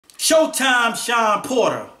Showtime Shawn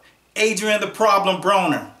Porter, Adrien the Problem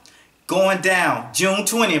Broner, going down June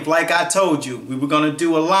 20th. Like I told you, we were going to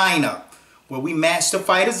do a lineup where we match the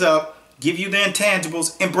fighters up, give you the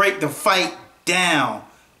intangibles, and break the fight down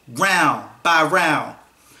round by round.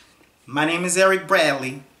 My name is Eric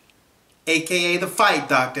Bradley, aka the Fight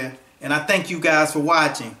Doctor, and I thank you guys for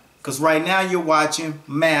watching, because right now you're watching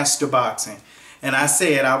Master Boxing. And I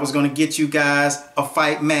said I was going to get you guys a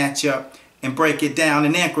fight matchup and break it down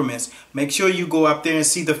in increments. Make sure you go up there and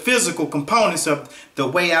see the physical components of the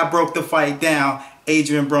way I broke the fight down,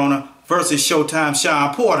 Adrien Broner versus Showtime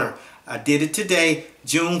Shawn Porter. I did it today,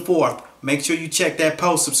 June 4th. Make sure you check that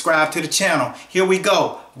post, subscribe to the channel. Here we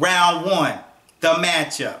go, round one, the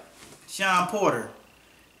matchup. Shawn Porter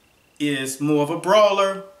is more of a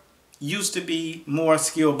brawler, used to be more a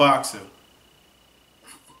skilled boxer.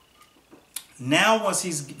 Now once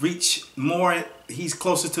he's reached more, he's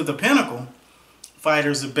closer to the pinnacle,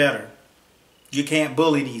 fighters are better. You can't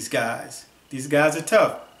bully these guys. These guys are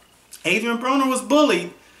tough. Adrien Broner was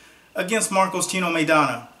bullied against Marcos Chino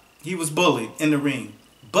Maidana. He was bullied in the ring.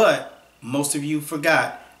 But most of you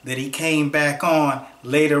forgot that he came back on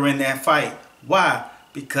later in that fight. Why?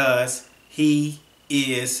 Because he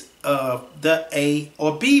is the A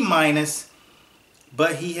or B minus,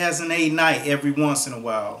 but he has an A night every once in a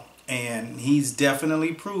while. And he's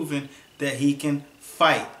definitely proven that he can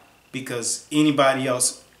fight, because anybody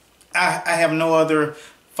else, I have no other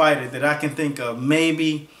fighter that I can think of.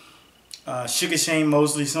 Maybe Sugar Shane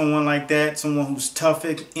Mosley, someone like that, someone who's tough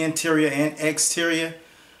interior and exterior,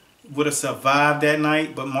 would have survived that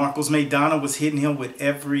night. But Marcos Maidana was hitting him with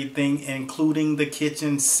everything, including the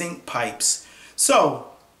kitchen sink pipes. So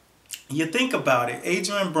you think about it,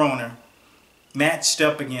 Adrien Broner matched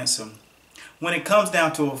up against him. When it comes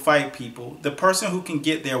down to a fight, people, the person who can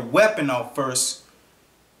get their weapon off first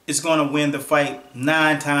is going to win the fight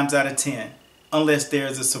 9 times out of 10, unless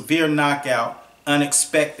there's a severe knockout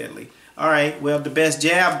unexpectedly. All right, well, the best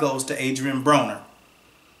jab goes to Adrien Broner.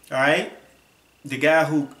 All right, the guy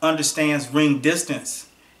who understands ring distance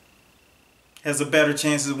has a better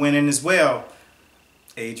chance of winning as well.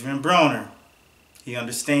 Adrien Broner, he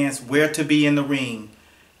understands where to be in the ring.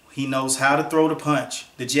 He knows how to throw the punch,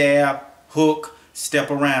 the jab, hook, step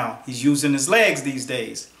around. He's using his legs these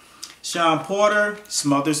days. Shawn Porter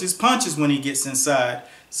smothers his punches when he gets inside,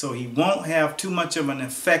 so he won't have too much of an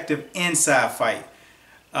effective inside fight.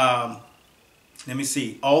 Let me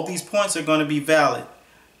see. All these points are going to be valid.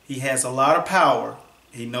 He has a lot of power.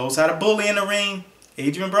 He knows how to bully in the ring.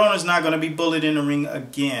 Adrien Broner is not going to be bullied in the ring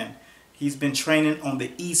again. He's been training on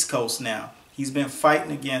the East Coast now. He's been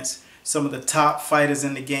fighting against some of the top fighters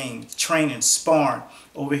in the game, training, sparring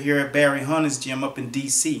over here at Barry Hunter's gym up in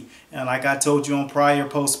DC. And like I told you on prior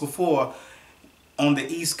posts before, on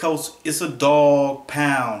the East Coast, it's a dog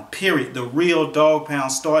pound, period. The real dog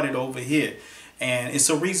pound started over here. And it's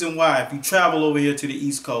a reason why, if you travel over here to the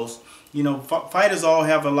East Coast, you know, fighters all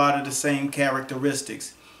have a lot of the same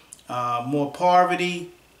characteristics. More poverty,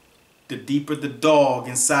 the deeper the dog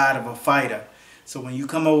inside of a fighter. So when you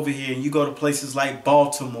come over here and you go to places like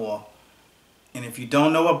Baltimore, and if you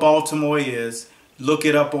don't know what Baltimore is, look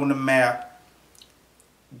it up on the map.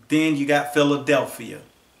 Then you got Philadelphia.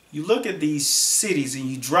 You look at these cities and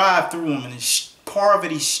you drive through them, and it's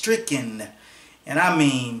poverty-stricken. And I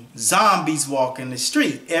mean, zombies walking the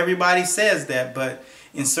street. Everybody says that, but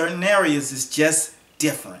in certain areas it's just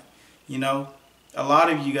different. You know, a lot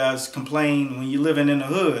of you guys complain when you're living in the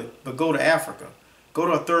hood, but go to Africa. Go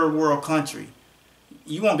to a third world country.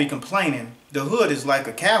 You won't be complaining. The hood is like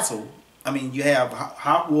a castle. I mean, you have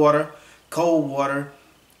hot water, cold water,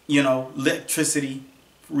 you know, electricity,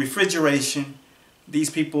 refrigeration.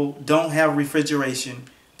 These people don't have refrigeration.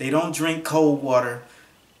 They don't drink cold water.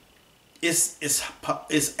 It's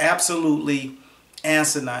absolutely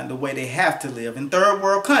asinine the way they have to live in third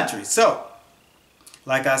world countries. So,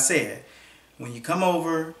 like I said, when you come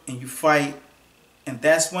over and you fight, and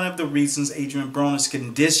that's one of the reasons Adrien Broner's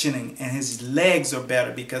conditioning and his legs are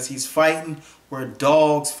better, because he's fighting where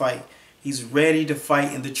dogs fight. He's ready to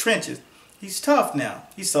fight in the trenches. He's tough now.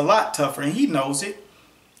 He's a lot tougher, and he knows it.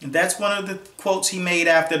 And that's one of the quotes he made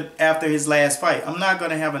after his last fight. I'm not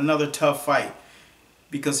going to have another tough fight,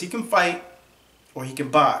 because he can fight or he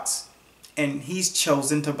can box. And he's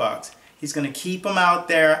chosen to box. He's going to keep him out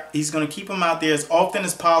there. He's going to keep him out there as often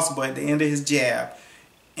as possible at the end of his jab,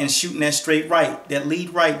 and shooting that straight right, that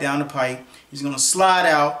lead right down the pipe. He's going to slide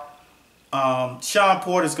out. Shawn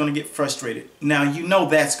Porter is going to get frustrated. Now, you know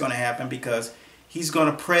that's going to happen, because he's going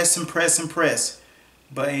to press and press and press.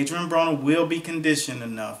 But Adrien Broner will be conditioned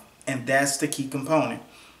enough, and that's the key component.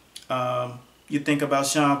 You think about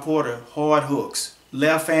Shawn Porter, hard hooks,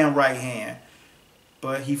 left and right hand.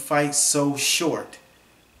 But he fights so short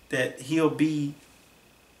that he'll be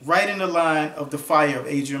right in the line of the fire of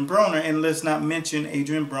Adrien Broner. And let's not mention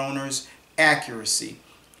Adrien Broner's accuracy.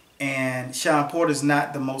 And Shawn Porter's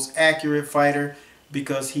not the most accurate fighter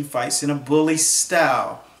because he fights in a bully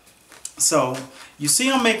style. So you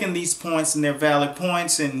see I'm making these points and they're valid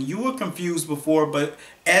points, and you were confused before, but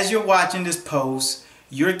as you're watching this post,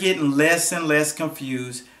 you're getting less and less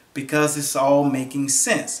confused because it's all making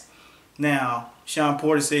sense. Now, Shawn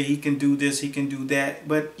Porter said he can do this, he can do that,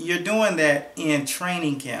 but you're doing that in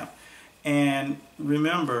training camp. And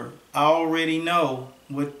remember, I already know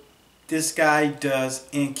what this guy does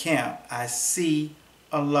in camp. I see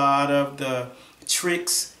a lot of the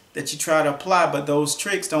tricks that you try to apply, but those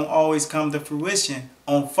tricks don't always come to fruition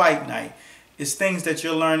on fight night. It's things that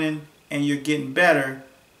you're learning and you're getting better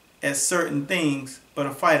at certain things, but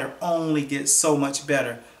a fighter only gets so much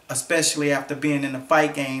better, especially after being in the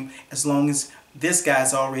fight game, as long as this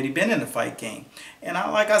guy's already been in the fight game. And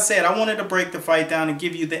like I said, I wanted to break the fight down and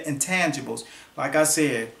give you the intangibles. Like I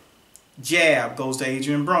said, jab goes to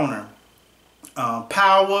Adrien Broner.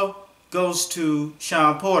 Power goes to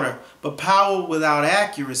Shawn Porter, but power without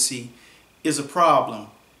accuracy is a problem.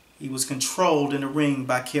 He was controlled in the ring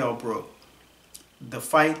by Kell Brook. The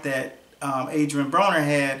fight that Adrien Broner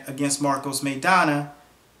had against Marcos Maidana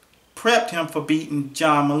prepped him for beating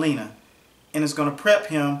John Molina, and it's going to prep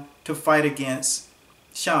him to fight against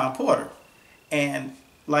Shawn Porter. And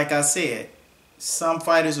like I said, some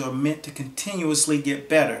fighters are meant to continuously get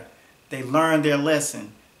better. They learn their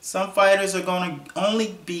lesson. Some fighters are going to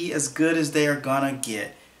only be as good as they are going to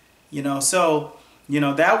get. So,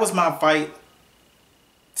 that was my fight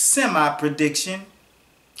semi-prediction.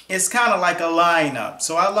 It's kind of like a lineup.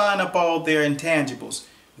 So I line up all their intangibles.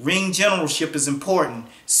 Ring generalship is important.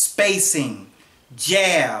 Spacing,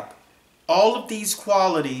 jab, all of these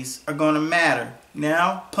qualities are going to matter.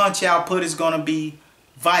 Now, punch output is going to be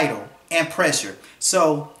vital, and pressure.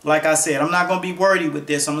 So, like I said, I'm not going to be wordy with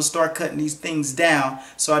this. I'm going to start cutting these things down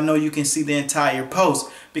so I know you can see the entire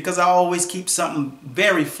post, because I always keep something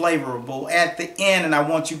very flavorful at the end, and I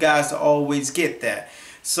want you guys to always get that.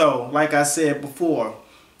 So, like I said before,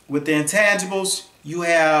 with the intangibles, you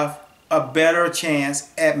have a better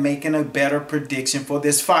chance at making a better prediction for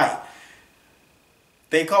this fight.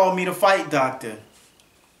 They call me the fight doctor.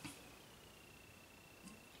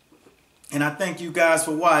 And I thank you guys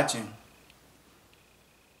for watching.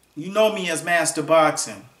 You know me as Master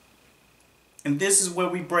Boxing. And this is where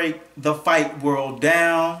we break the fight world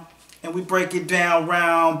down. And we break it down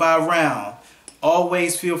round by round.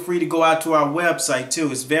 Always feel free to go out to our website too.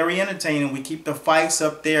 It's very entertaining. We keep the fights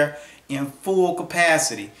up there in full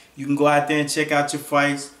capacity. You can go out there and check out your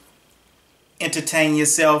fights. Entertain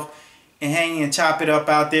yourself. And hang and chop it up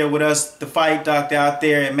out there with us, the fight doctor, out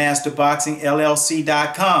there at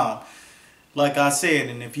MasterBoxingLLC.com. Like I said,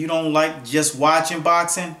 and if you don't like just watching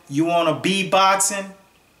boxing, you want to be boxing,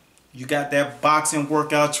 you got that boxing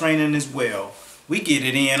workout training as well. We get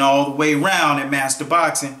it in all the way around at Master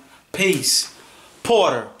Boxing. Peace.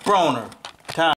 Porter, Broner. Time.